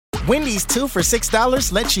Wendy's 2 for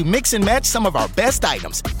 $6 lets you mix and match some of our best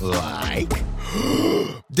items, like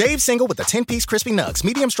Dave Single with a 10-piece crispy nugs,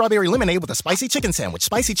 medium strawberry lemonade with a spicy chicken sandwich,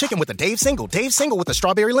 spicy chicken with a Dave Single with a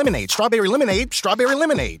strawberry lemonade,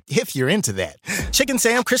 if you're into that. Chicken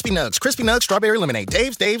Sam, crispy nugs, strawberry lemonade,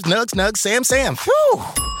 Dave's, nugs, Sam. Whew.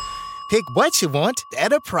 Pick what you want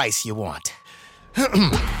at a price you want.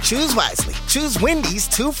 Choose wisely. Choose Wendy's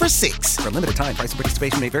 2 for $6. For a limited time, price and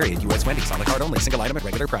participation may vary at U.S. Wendy's. On the card only. Single item at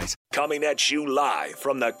regular price. Coming at you live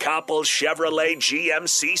from the Koppel Chevrolet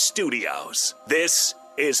GMC studios. This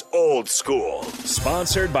is Old School.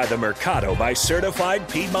 Sponsored by the Mercado by Certified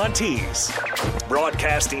Piedmontese.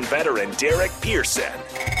 Broadcasting veteran Derek Pearson.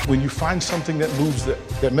 When you find something that moves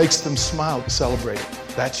that makes them smile, celebrate it.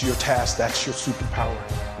 That's your task. That's your superpower.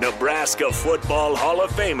 Nebraska Football Hall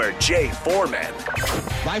of Famer Jay Foreman.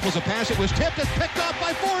 Rifles a pass. It was tipped. It's picked off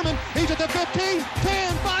by Foreman. He's at the 15,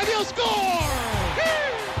 10, 5. He'll score!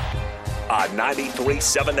 On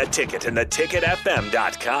 93.7 The Ticket and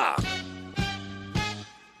theticketfm.com.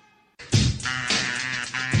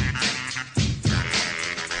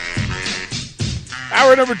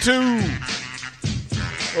 Hour number 2.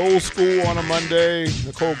 Old School on a Monday.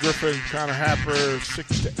 Nicole Griffin, Connor Happer,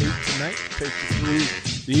 6 to 8 tonight. Take you through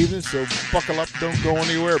the evening, so buckle up. Don't go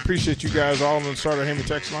anywhere. Appreciate you guys all on the Starter Heyman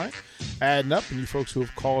text line adding up, and you folks who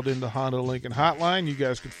have called in the Honda Lincoln hotline. You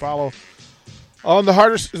guys can follow on the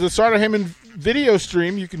Starter Heyman video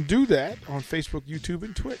stream. You can do that on Facebook, YouTube,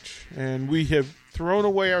 and Twitch. And we have thrown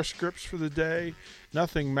away our scripts for the day.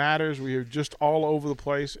 Nothing matters. We are just all over the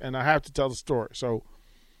place, and I have to tell the story. So,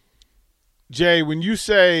 Jay, when you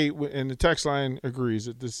say, and the text line agrees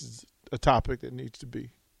that this is a topic that needs to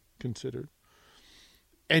be considered,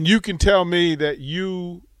 and you can tell me that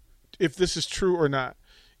if this is true or not,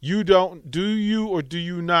 do you or do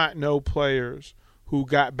you not know players who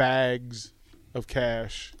got bags of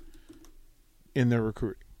cash in their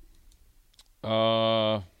recruiting?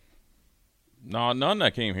 No, none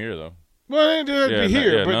that came here though. Well, they did be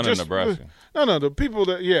here, but none just in Nebraska. No, the people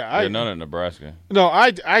that none in Nebraska. No,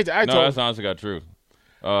 I no, told. That's honestly got true.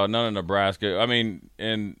 None in Nebraska. I mean,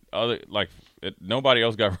 and other nobody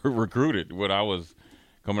else got recruited when I was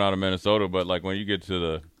coming out of Minnesota. But like when you get to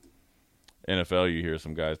the NFL, you hear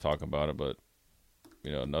some guys talking about it, but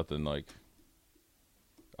nothing like.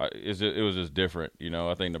 It was just different.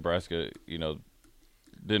 I think Nebraska,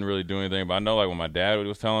 didn't really do anything. But I know, like, when my dad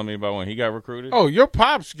was telling me about when he got recruited. Oh, your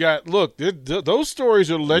pops those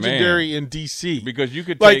stories are legendary in D.C. Because you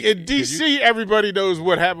could in D.C., everybody knows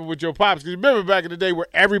what happened with your pops. Because remember back in the day where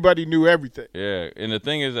everybody knew everything. Yeah, and the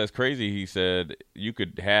thing is, that's crazy. He said you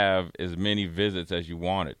could have as many visits as you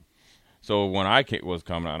wanted. So when I was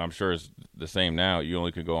coming out, and I'm sure it's the same now, you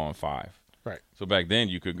only could go on 5. Right. So back then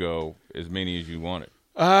you could go as many as you wanted.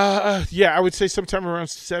 Yeah, I would say sometime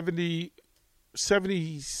around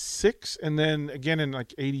 76, and then again in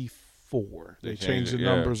like 84. They changed the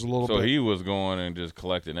numbers a little bit. So he was going and just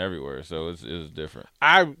collecting everywhere. So it's different.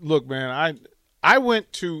 I went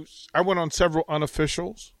on several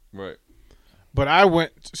unofficials. Right.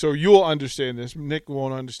 But so you'll understand this. Nick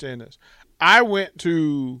won't understand this. I went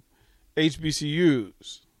to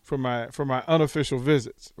HBCUs for my unofficial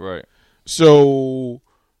visits. Right. So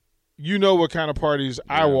you know what kind of parties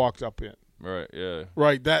I walked up in. Right, yeah.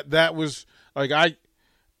 Right, that was like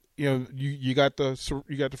you got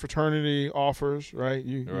the fraternity offers, right?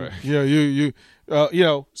 Especially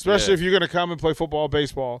if you're going to come and play football,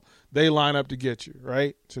 baseball, they line up to get you,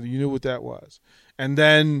 right? So you knew what that was. And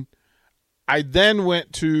then I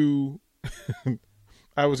went to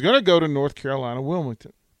I was going to go to North Carolina,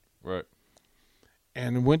 Wilmington. Right.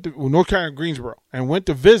 And went to North Carolina, Greensboro, and went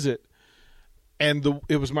to visit, and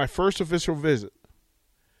it was my first official visit.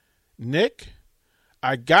 Nick,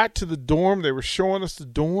 I got to the dorm. They were showing us the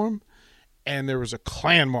dorm, and there was a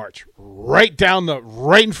Klan march right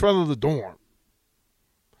in front of the dorm.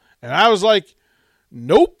 And I was like,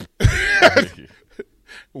 nope.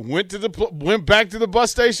 Went back to the bus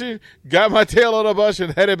station, got my tail on the bus,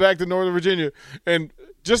 and headed back to Northern Virginia. And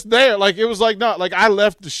just there, like, it was like, no, like, I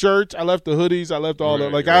left the shirts, I left the hoodies, I left all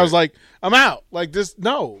that. Like, I was like, I'm out. Like, this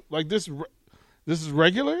is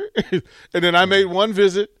regular. And then I made one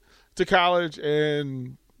visit to college,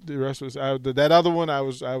 and the rest was that other one. It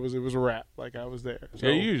was a wrap. Like, I was there. So.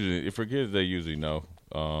 Yeah, usually for kids, they usually know.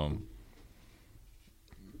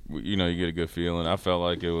 You get a good feeling. I felt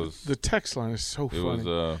like it was. The text line is so funny. It was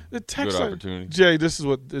the text good line, opportunity. Jay, this is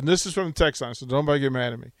from the text line, so nobody get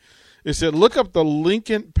mad at me. It said, look up the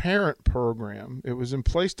Lincoln Parent Program. It was in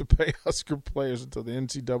place to pay Husker players until the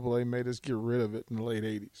NCAA made us get rid of it in the late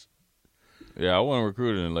 80s. Yeah, I wasn't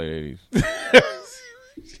recruited in the late 80s.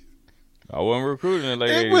 I wasn't recruiting in the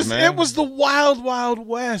late 80s, man. It was the wild, wild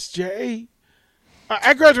west, Jay.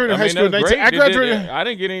 I graduated high school in 19. I graduated. I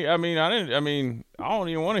didn't get any. I don't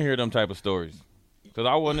even want to hear them type of stories because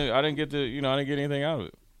I didn't get to. I didn't get anything out of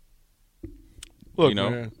it.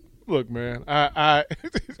 Look, man. I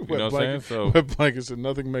you know what I'm saying? So, Blanket said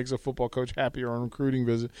nothing makes a football coach happier on a recruiting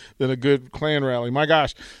visit than a good Klan rally. My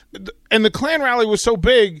gosh, and the Klan rally was so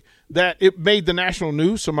big that it made the national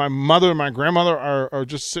news. So my mother and my grandmother are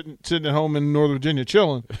just sitting at home in Northern Virginia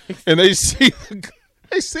chilling, and they see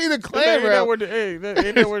the Klan rally. Ain't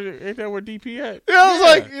that where DP at? Yeah, I was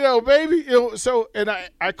like, baby. So, and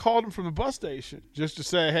I called him from the bus station just to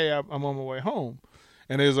say, hey, I'm on my way home.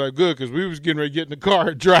 And they was like, good, because we was getting ready to get in the car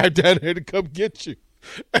and drive down there to come get you.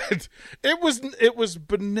 And it was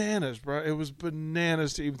bananas, bro. It was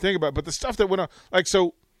bananas to even think about. But the stuff that went on, like,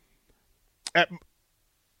 so at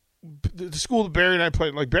the school that Barry and I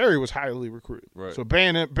played, like, Barry was highly recruited. Right. So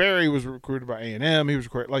Barry was recruited by A&M. He was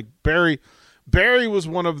recruited. Like, Barry was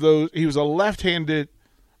one of those. He was a left-handed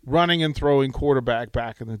running and throwing quarterback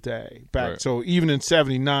back in the day. Right. So even in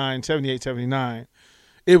 78, 79,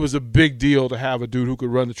 it was a big deal to have a dude who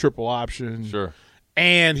could run the triple option. Sure.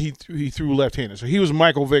 And he threw left-handed. So he was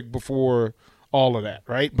Michael Vick before all of that,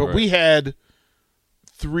 right? But we had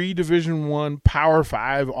 3 Division I Power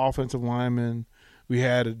 5 offensive linemen. We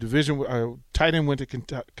had a tight end went to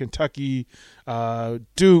Kentucky,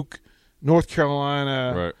 Duke, North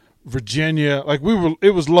Carolina, right. Virginia. Like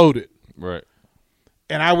it was loaded. Right.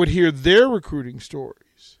 And I would hear their recruiting stories.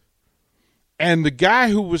 And the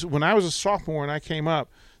guy who was, when I was a sophomore and I came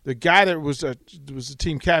up, the guy that was the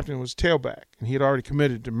team captain was tailback, and he had already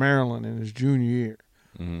committed to Maryland in his junior year.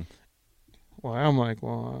 Mm-hmm. Well, I'm like,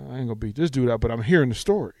 well, I ain't gonna beat this dude up, but I'm hearing the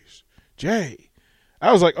stories. Jay,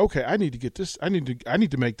 I was like, okay, I need to get this. I need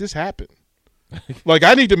to make this happen. Like,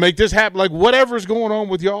 I need to make this happen. Like, whatever's going on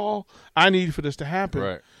with y'all, I need for this to happen.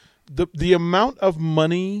 Right. The amount of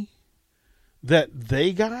money that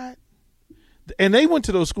they got. And they went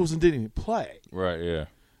to those schools and didn't even play. Right, yeah.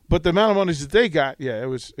 But the amount of money that they got, it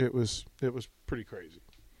was pretty crazy.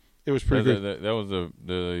 It was pretty good. That was the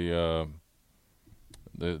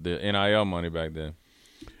NIL money back then.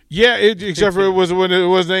 Yeah, except for it wasn't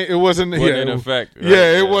in effect. Right?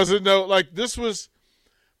 Yeah, it wasn't this was.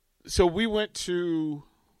 So we went to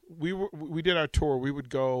we did our tour. We would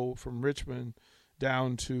go from Richmond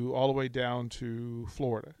all the way down to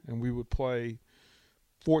Florida, and we would play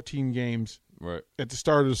 14 games. Right. At the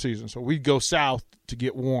start of the season. So we'd go south to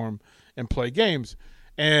get warm and play games.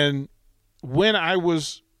 And when I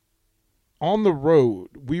was on the road,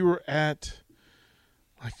 we were at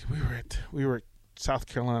South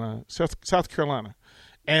Carolina.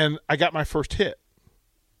 And I got my first hit.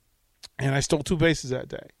 And I stole 2 bases that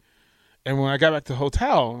day. And when I got back to the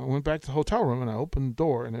hotel, I went back to the hotel room and I opened the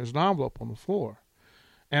door and there's an envelope on the floor.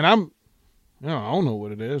 And I don't know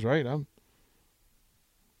what it is, right? I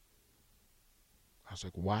was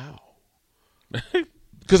like, wow.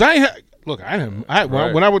 Because when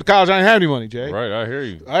I went to college, I didn't have any money, Jay. Right, I hear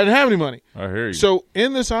you. I didn't have any money. I hear you. So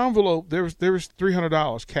in this envelope, there was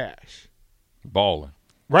 $300 cash. Balling.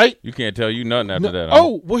 Right? You can't tell you nothing after that.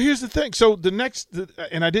 Oh, well, here's the thing. So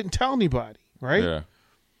and I didn't tell anybody, right? Yeah.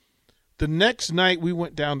 The next night, we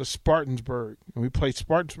went down to Spartansburg, and we played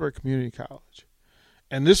Spartansburg Community College.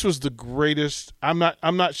 And this was the greatest. I'm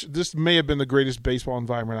not. This may have been the greatest baseball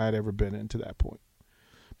environment I had ever been in to that point.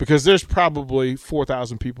 Because there's probably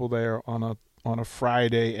 4,000 people there on a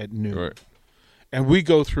Friday at noon. Right. And we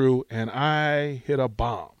go through, and I hit a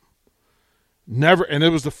bomb. And it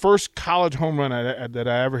was the first college home run that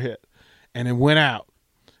I ever hit. And it went out.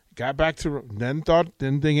 Got back to the room.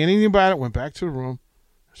 Didn't think anything about it. Went back to the room.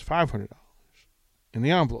 There's $500 in the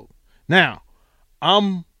envelope. Now,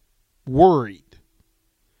 I'm worried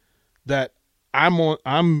that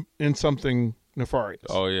I'm in something nefarious.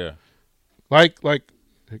 Oh, yeah. Like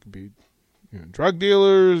it could be drug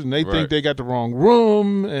dealers, and they think they got the wrong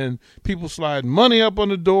room, and people slide money up on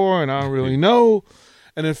the door, and I don't really know.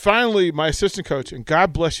 And then finally, my assistant coach, and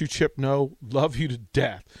God bless you, Chip No, love you to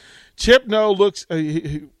death. Chip No looks.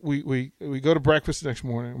 We go to breakfast the next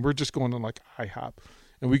morning, and we're just going to like IHOP,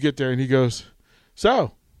 and we get there, and he goes,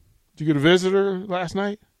 "So, did you get a visitor last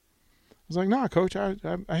night?" I was like, "Nah, Coach, I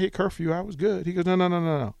hit curfew. I was good." He goes,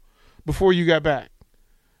 No. Before you got back.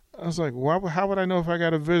 I was like, how would I know if I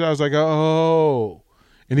got a visit? I was like, oh.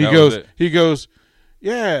 And he goes,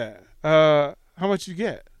 yeah, how much you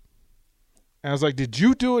get? And I was like, did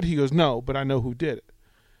you do it? He goes, no, but I know who did it.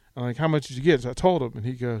 I'm like, how much did you get? So I told him, and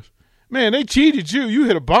he goes, man, they cheated you. You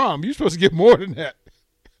hit a bomb. You're supposed to get more than that.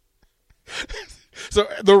 So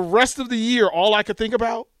the rest of the year, all I could think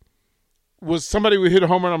about was somebody would hit a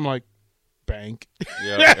home run. I'm like, bank.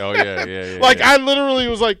 Yeah. Oh yeah. Like yeah. I literally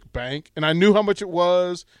was like bank, and I knew how much it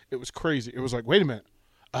was. It was crazy. It was like, wait a minute,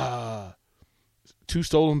 2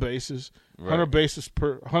 stolen bases, Right.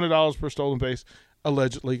 $100 per stolen base,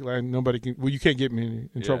 allegedly. Like nobody can. Well, you can't get me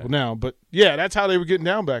in trouble now, but yeah, that's how they were getting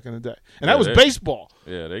down back in the day, and that was baseball.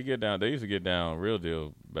 Yeah, they get down. They used to get down real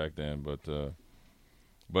deal back then, but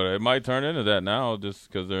it might turn into that now, just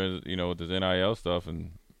because there's with this NIL stuff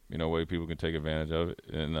and way people can take advantage of it,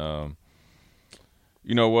 and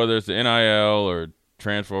whether it's the NIL or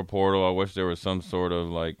transfer portal, I wish there was some sort of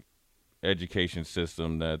like education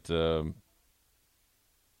system that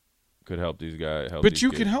could help these guys. But you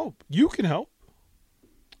can help. You can help.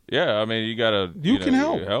 Yeah, I mean, you gotta. You can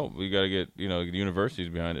help. You gotta get universities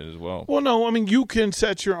behind it as well. Well, no, I mean, you can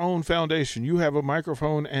set your own foundation. You have a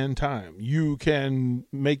microphone and time. You can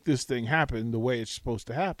make this thing happen the way it's supposed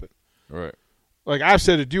to happen. Right. Like I've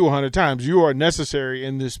said it to you 100 times, you are necessary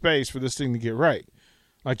in this space for this thing to get right.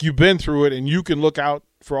 Like you've been through it, and you can look out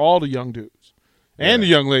for all the young dudes and the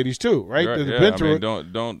young ladies too, right? Right. That have been through it.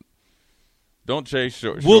 Don't chase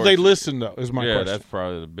short. Will they listen though? Is my question. Yeah, that's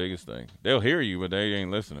probably the biggest thing. They'll hear you, but they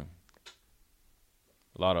ain't listening.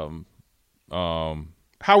 A lot of them.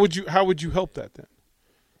 How would you help that then?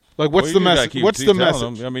 Like, what's the message? What's the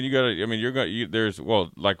message? Them. I mean, there's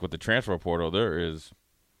like with the transfer portal, there is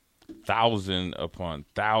thousands upon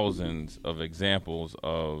thousands of examples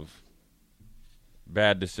of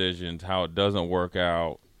bad decisions, how it doesn't work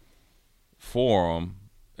out for them,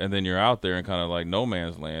 and then you're out there in kind of like no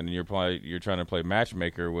man's land, and you're trying to play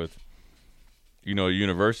matchmaker with a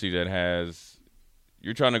university that has.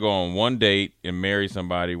 You're trying to go on one date and marry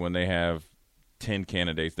somebody when they have 10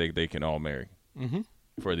 candidates they can all marry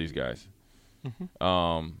for these guys.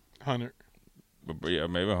 100. Yeah,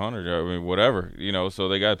 maybe 100. I mean, whatever. So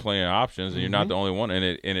they got plenty of options, and you're not the only one. And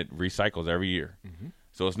it recycles every year.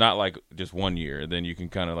 So it's not like just 1 year. And then you can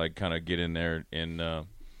kind of get in there and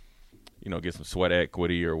get some sweat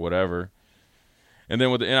equity or whatever. And then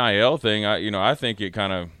with the NIL thing, I think it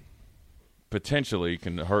kind of potentially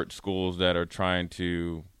can hurt schools that are trying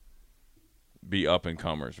to be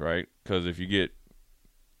up-and-comers, right? Because if you get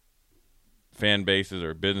fan bases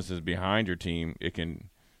or businesses behind your team, it can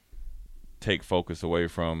take focus away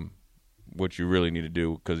from what you really need to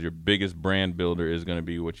do, because your biggest brand builder is going to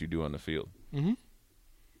be what you do on the field. You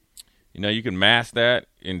can mask that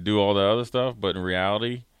and do all the other stuff, but in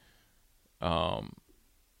reality, 20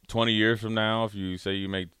 years from now, if you say you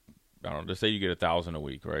make, let's say you get $1,000 a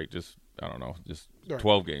week, right? Just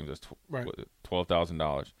 12 games. That's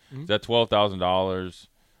 $12,000. Is that $12,000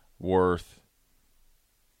 worth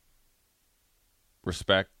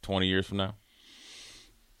respect 20 years from now?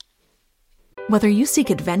 Whether you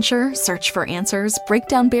seek adventure, search for answers, break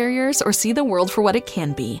down barriers, or see the world for what it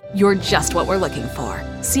can be, you're just what we're looking for.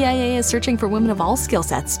 CIA is searching for women of all skill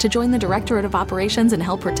sets to join the Directorate of Operations and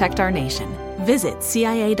help protect our nation. Visit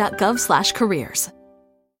cia.gov/careers.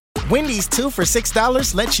 Wendy's 2 for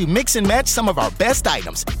 $6 lets you mix and match some of our best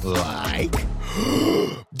items, like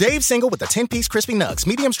Dave Single with a 10-piece crispy nugs,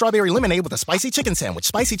 medium strawberry lemonade with a spicy chicken sandwich,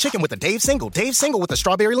 spicy chicken with a Dave Single with a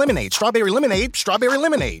strawberry lemonade, strawberry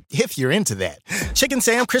lemonade, if you're into that. Chicken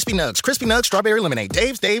Sam, crispy nugs, strawberry lemonade,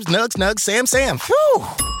 Dave's, nugs, Sam. Whew.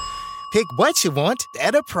 Pick what you want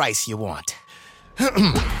at a price you want.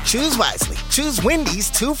 Choose wisely. Choose Wendy's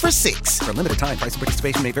 2 for $6. For a limited time, price and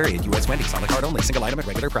participation may vary at U.S. Wendy's. On the card only. Single item at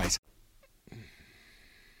regular price.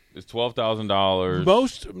 It's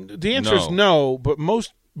 $12,000. The answer is no, but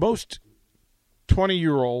most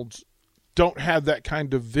 20-year-olds don't have that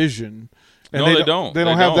kind of vision. And they don't. They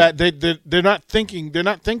don't have that. They're not thinking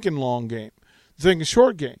long game. They're thinking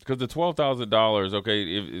short game. Because the $12,000,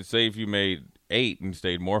 okay, say if you made 8 and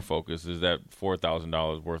stayed more focused, is that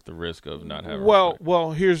 $4,000 worth the risk of not having respect?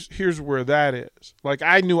 Well, here's where that is. Like,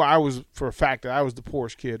 I knew I was, for a fact, that I was the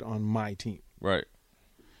poorest kid on my team. Right.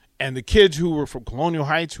 And the kids who were from Colonial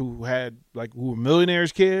Heights, who were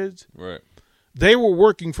millionaires' kids, right, they were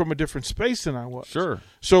working from a different space than I was. Sure.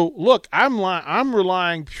 So look, I'm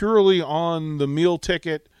relying purely on the meal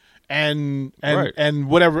ticket and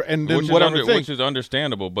whatever, and then which is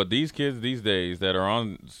understandable. But these kids these days that are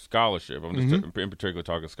on scholarship, I'm just in particular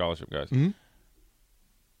talking scholarship guys,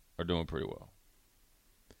 are doing pretty well.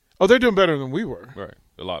 Oh, they're doing better than we were. Right,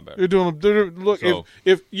 a lot better. They're doing. Look, so,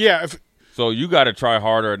 if so you got to try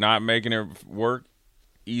harder at not making it work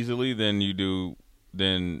easily than you do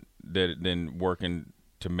than working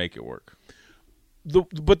to make it work.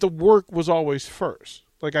 But the work was always first.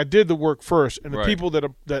 Like, I did the work first, and the people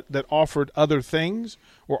that offered other things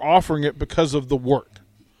were offering it because of the work.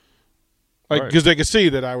 Like, because they could see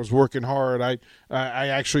that I was working hard. I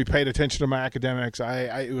actually paid attention to my academics.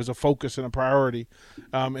 It was a focus and a priority,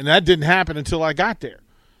 and that didn't happen until I got there.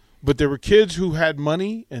 But there were kids who had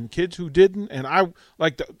money and kids who didn't, and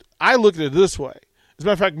I looked at it this way. As a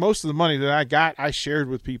matter of fact, most of the money that I got, I shared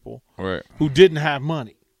with people who didn't have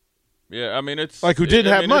money. Yeah, I mean, it's like who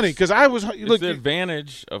didn't have money, because I was it's the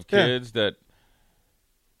advantage of kids that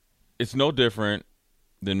it's no different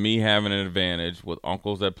than me having an advantage with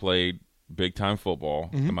uncles that played big-time football,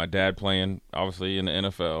 and my dad playing, obviously, in the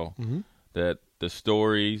NFL, that the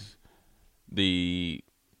stories, being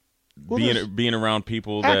around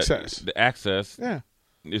people, the access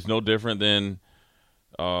is no different than,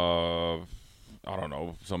 I don't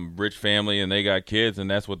know, some rich family and they got kids, and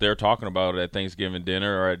that's what they're talking about at Thanksgiving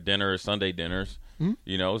dinner or at dinner or Sunday dinners.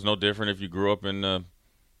 You know, it's no different if you grew up in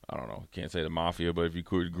I don't know, can't say the mafia, but if you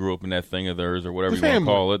grew up in that thing of theirs or whatever you want to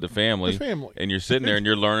call it, the family, and you're sitting there and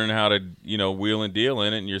you're learning how to, wheel and deal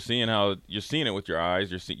in it, and you're seeing it with your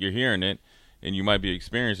eyes, you're hearing it, and you might be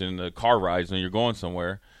experiencing the car rides when you're going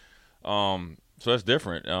somewhere. So that's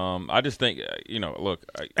different. I just think, look,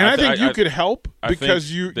 I think you could help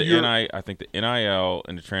because I think the NIL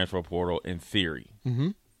and the transfer portal, in theory,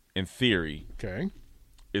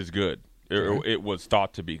 is good. It was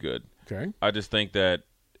thought to be good. Okay. I just think that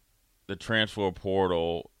the transfer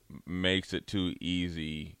portal makes it too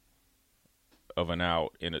easy of an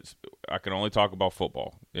out, and I can only talk about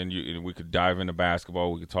football, and we could dive into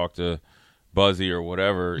basketball. We could talk to Buzzy or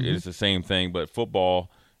whatever. It's the same thing, but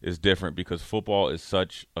football is different because football is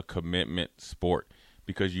such a commitment sport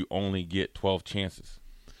because you only get 12 chances.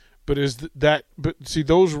 But see,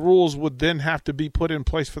 those rules would then have to be put in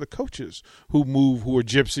place for the coaches who are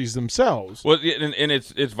gypsies themselves. Well, and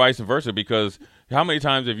it's vice versa, because how many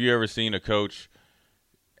times have you ever seen a coach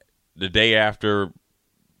the day after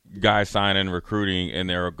guys signing recruiting and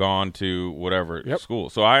they're gone to whatever school?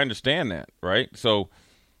 So I understand that, right? So,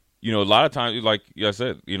 a lot of times, like I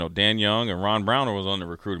said, Dan Young and Ron Browner was on the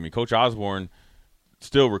recruiting me. Coach Osborne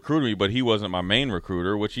still recruited me, but he wasn't my main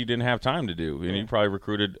recruiter, which he didn't have time to do. And he probably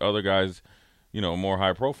recruited other guys, more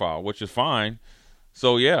high profile, which is fine.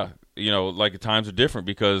 So, like times are different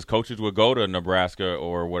because coaches would go to Nebraska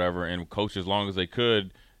or whatever and coach as long as they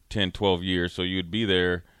could 10, 12 years. So you'd be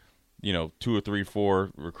there, 2 or 3,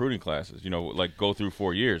 4 recruiting classes, like go through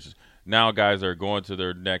 4 years. Now guys are going to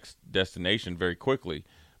their next destination very quickly.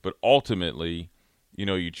 But ultimately,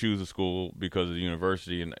 you choose a school because of the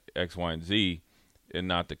university and X, Y, and Z, and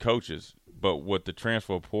not the coaches. But what the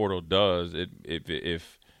transfer portal does,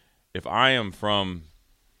 if I am from,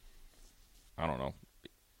 I don't know,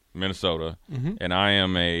 Minnesota, and I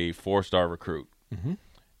am a 4-star recruit,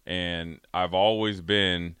 and I've always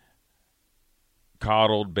been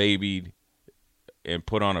coddled, babied, and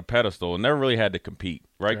put on a pedestal, and never really had to compete,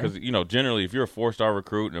 right? Because generally, if you're a 4-star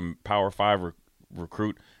recruit and a Power 5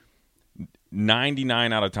 recruit,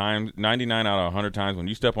 99 out of 100 times when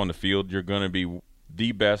you step on the field, you're going to be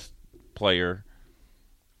the best player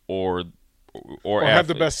or have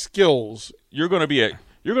the best skills. You're going to be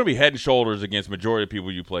head and shoulders against majority of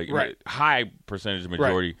people you play. Right. High percentage of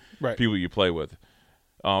majority people you play with.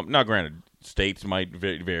 Now, granted, states might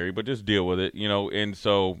vary, but just deal with it, and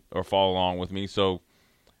so, or follow along with me. So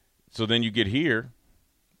then you get here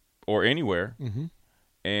or anywhere,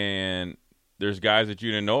 and there's guys that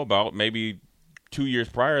you didn't know about. Maybe 2 years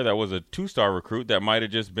prior, that was a 2-star recruit that might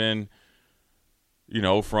have just been,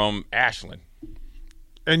 from Ashland.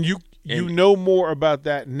 And you know more about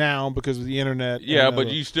that now because of the internet. Yeah, but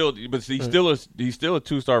he's still a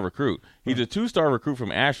 2-star recruit. He's a 2-star recruit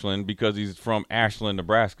from Ashland because he's from Ashland,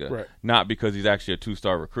 Nebraska, not because he's actually a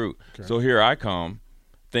 2-star recruit. Okay. So here I come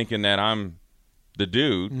thinking that I'm the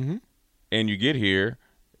dude, and you get here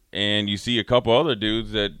and you see a couple other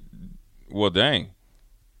dudes that, well, dang,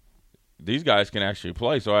 these guys can actually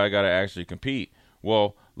play, so I got to actually compete.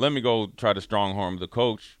 Well, let me go try to strong-arm the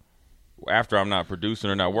coach after I'm not producing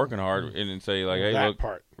or not working hard, and say like, hey, look,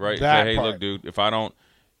 look, dude, if I don't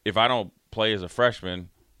play as a freshman,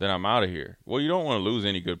 then I'm out of here. Well, you don't want to lose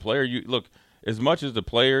any good player. You look, as much as the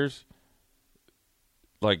players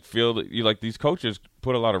feel that these coaches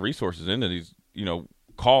put a lot of resources into these,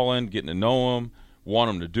 calling, getting to know them, want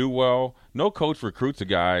them to do well. No coach recruits a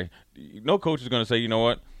guy. No coach is going to say, you know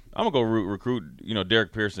what, I'm going to go recruit,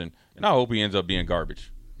 Derek Pearson, and I hope he ends up being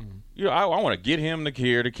garbage. I want to get him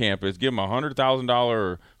here to campus, give him a $100,000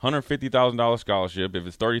 or $150,000 scholarship if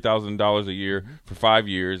it's $30,000 a year for 5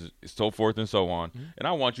 years, so forth and so on. And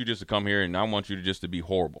I want you just to come here, and I want you just to be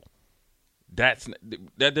horrible. That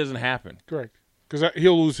doesn't happen. Correct. Because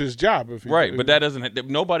he'll lose his job. But that doesn't –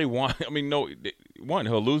 nobody wants –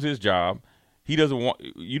 he'll lose his job, he doesn't want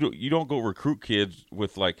you. You don't go recruit kids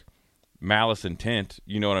with like malice intent.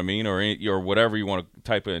 You know what I mean, or whatever you want to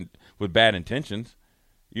type in with bad intentions.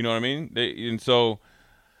 You know what I mean? And so,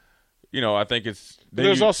 I think it's.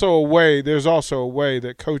 There's also a way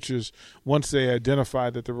that coaches, once they identify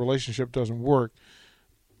that the relationship doesn't work,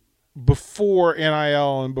 before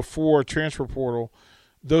NIL and before transfer portal,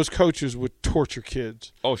 those coaches would torture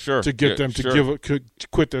kids. Oh, sure. To get them to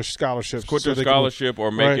quit their scholarships. Quit their scholarship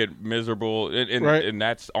or make it miserable. And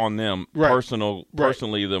that's on them,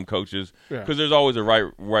 personally, them coaches. Because there's always a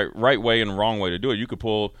right way and wrong way to do it. You could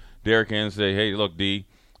pull Derek in and say, hey, look, D,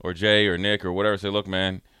 or Jay or Nick or whatever, say, look,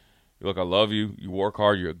 man, I love you. You work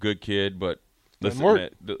hard. You're a good kid. But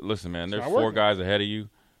listen, man, there's 4 guys ahead of you.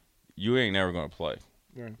 You ain't never going to play.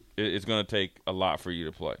 Yeah. It's going to take a lot for you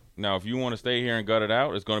to play. Now, if you want to stay here and gut it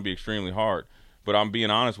out, it's going to be extremely hard. But I'm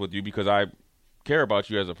being honest with you because I care about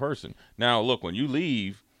you as a person. Now, look, when you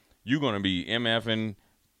leave, you're going to be MFing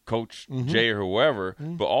Coach Jay or whoever.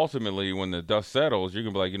 But ultimately, when the dust settles, you're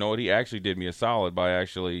going to be like, you know what, he actually did me a solid by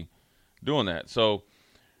actually doing that. So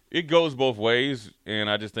it goes both ways, and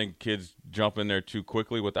I just think kids jump in there too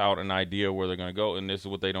quickly without an idea where they're going to go, and this is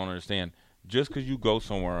what they don't understand. Just because you go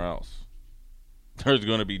somewhere else, there's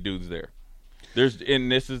going to be dudes there.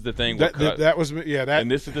 And this is the thing.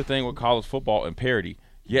 And this is the thing with college football and parity.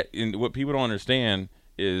 Yet, what people don't understand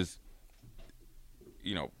is,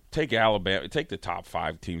 take Alabama, take the top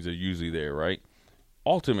 5 teams that are usually there, right?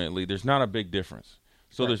 Ultimately, there's not a big difference.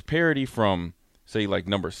 So there's parity from, say, like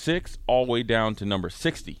number 6 all the way down to number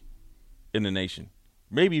 60 in the nation,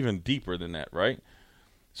 maybe even deeper than that, right?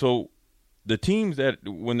 So the teams that,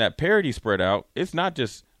 when that parity spread out, it's not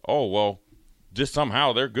just, just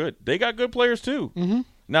somehow they're good. They got good players too. Mm-hmm.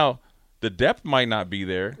 Now, the depth might not be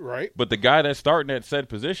there, right? But the guy that's starting at said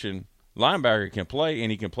position, linebacker, can play, and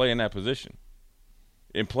he can play in that position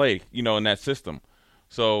and play, in that system.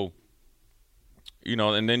 So,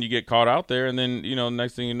 and then you get caught out there, and then,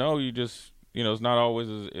 next thing you know, you just, it's not always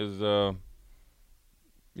it's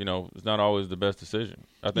not always the best decision.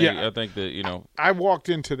 I think that, I walked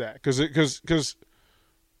into that because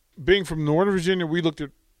being from Northern Virginia, we looked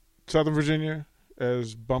at Southern Virginia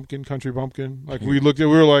as country bumpkin. Like we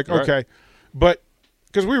were like, okay, but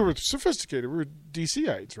because we were sophisticated, we were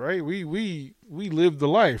DCites, right? We lived the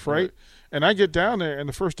life, right? And I get down there, and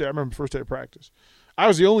I remember the first day of practice, I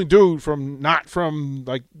was the only dude not from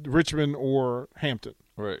like Richmond or Hampton,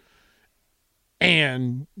 right?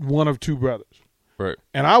 And one of 2 brothers, right?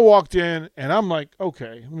 And I walked in, and I'm like,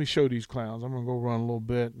 okay, let me show these clowns. I'm gonna go run a little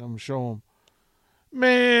bit, and I'm gonna show them.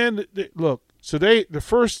 Man, look. So they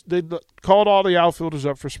called all the outfielders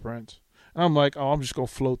up for sprints. And I'm like, I'm just going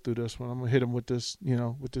to float through this one. I'm going to hit him with this,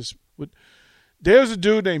 There's a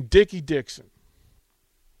dude named Dickie Dixon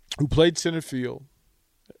who played center field.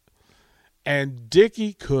 And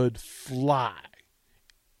Dickie could fly.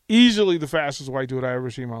 Easily the fastest white dude I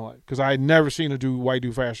ever seen in my life. Because I had never seen a white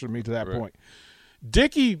dude faster than me to that point.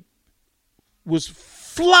 Dickie was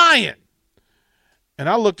flying. And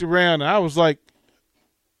I looked around and I was like,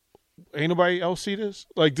 ain't nobody else see this?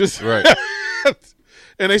 Like this. Right.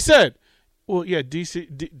 And they said, well, yeah,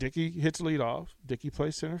 Dickie hits lead off. Dickie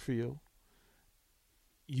plays center field.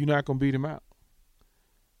 You're not going to beat him out.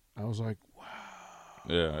 I was like, wow.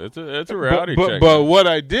 Yeah, it's a reality check. But what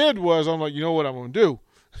I did was, I'm like, you know what I'm going to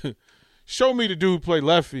do? Show me the dude who played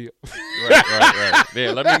left field. Right.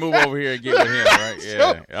 Yeah, let me move over here and get with him, right?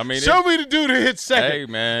 Yeah. Show me the dude who hit second. Hey,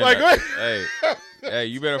 man. Hey,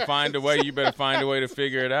 you better find a way. You better find a way to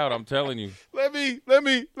figure it out. I'm telling you. Let me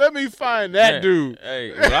find that dude.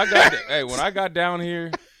 Hey, when I got down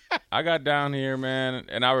here, man,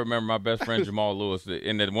 and I remember my best friend Jamal Lewis.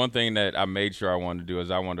 And the one thing that I made sure I wanted to do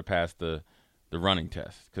is I wanted to pass the running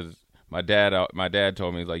test because my dad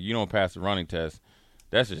told me, he's like, you don't pass the running test,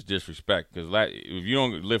 that's just disrespect. Because if you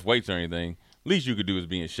don't lift weights or anything, least you could do is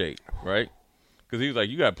be in shape, right? Because he was like,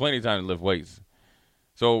 you got plenty of time to lift weights.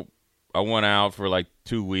 So I went out for like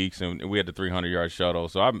 2 weeks, and we had the 300-yard shuttle.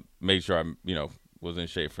 So I made sure I, was in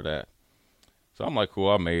shape for that. So I'm like, cool,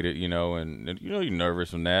 I made it, and you're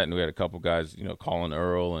nervous from that. And we had a couple guys, calling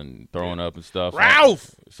Earl and throwing up and stuff.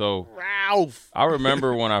 Ralph! Ralph! I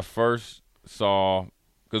remember when I first saw,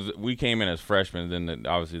 because we came in as freshmen, then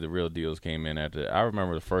obviously the real deals came in after that. I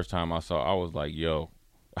remember the first time I was like, yo.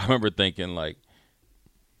 I remember thinking, like,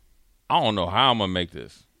 I don't know how I'm going to make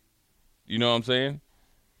this. You know what I'm saying?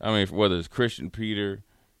 I mean, whether it's Christian Peter,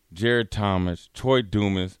 Jared Thomas, Troy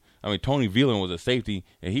Dumas. I mean, Tony Veland was a safety,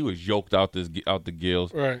 and he was yoked out the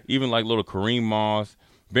gills. Right. Even like little Kareem Moss.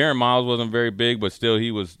 Baron Miles wasn't very big, but still he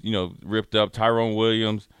was, ripped up. Tyrone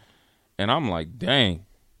Williams. And I'm like, dang.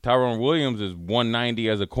 Tyrone Williams is 190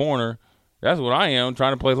 as a corner, That's what I am,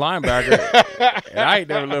 trying to play linebacker. And I ain't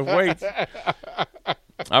never lift weights.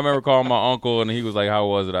 I remember calling my uncle, and he was like, how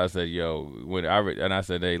was it? I said, I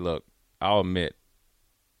said, hey, look, I'll admit,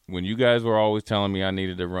 when you guys were always telling me I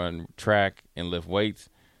needed to run track and lift weights,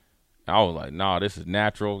 I was like, nah, this is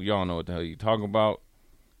natural. Y'all know what the hell you're talking about.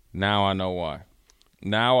 Now I know why.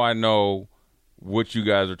 Now I know what you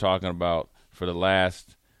guys are talking about for the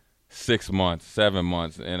last 6 months, 7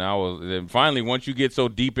 months. And finally, once you get so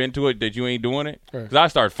deep into it that you ain't doing it, because I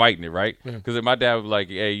started fighting it, right? Because my dad was like,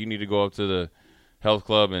 hey, you need to go up to the health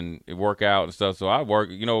club and work out and stuff. So I work,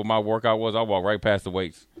 my workout was I walk right past the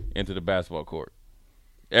weights into the basketball court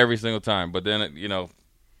every single time. But then,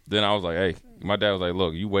 then I was like, hey, my dad was like,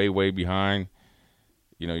 look, you way behind.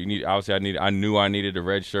 You need, obviously I knew I needed a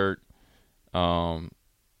red shirt. And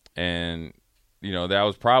that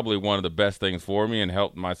was probably one of the best things for me and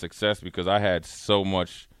helped my success because I had so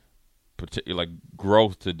much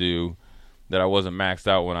growth to do that I wasn't maxed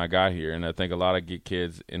out when I got here. And I think a lot of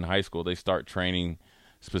kids in high school, they start training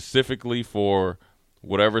specifically for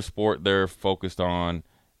whatever sport they're focused on.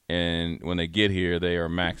 And when they get here, they are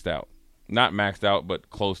maxed out. Not maxed out, but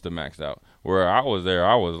close to maxed out. Where I was there,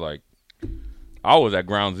 I was at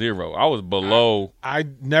ground zero. I was below. I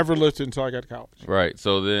never lifted until I got to college. Right.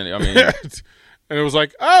 So then, and it was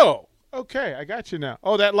like, oh, okay, I got you now.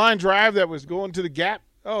 Oh, that line drive that was going to the gap.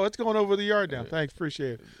 Oh, it's going over the yard now. Thanks,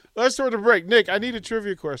 appreciate it. Let's start the break. Nick, I need a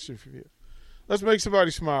trivia question from you. Let's make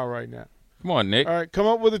somebody smile right now. Come on, Nick. All right, come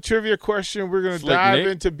up with a trivia question. We're going to dive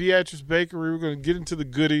into Beatrice Bakery. We're going to get into the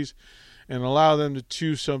goodies and allow them to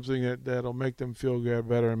choose something that'll make them feel good,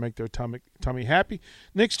 better and make their tummy happy.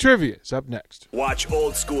 Nick's Trivia is up next. Watch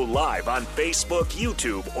Old School live on Facebook,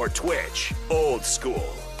 YouTube, or Twitch. Old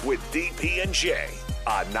School with DP and J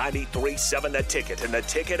on 93.7 The Ticket and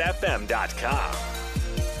theticketfm.com.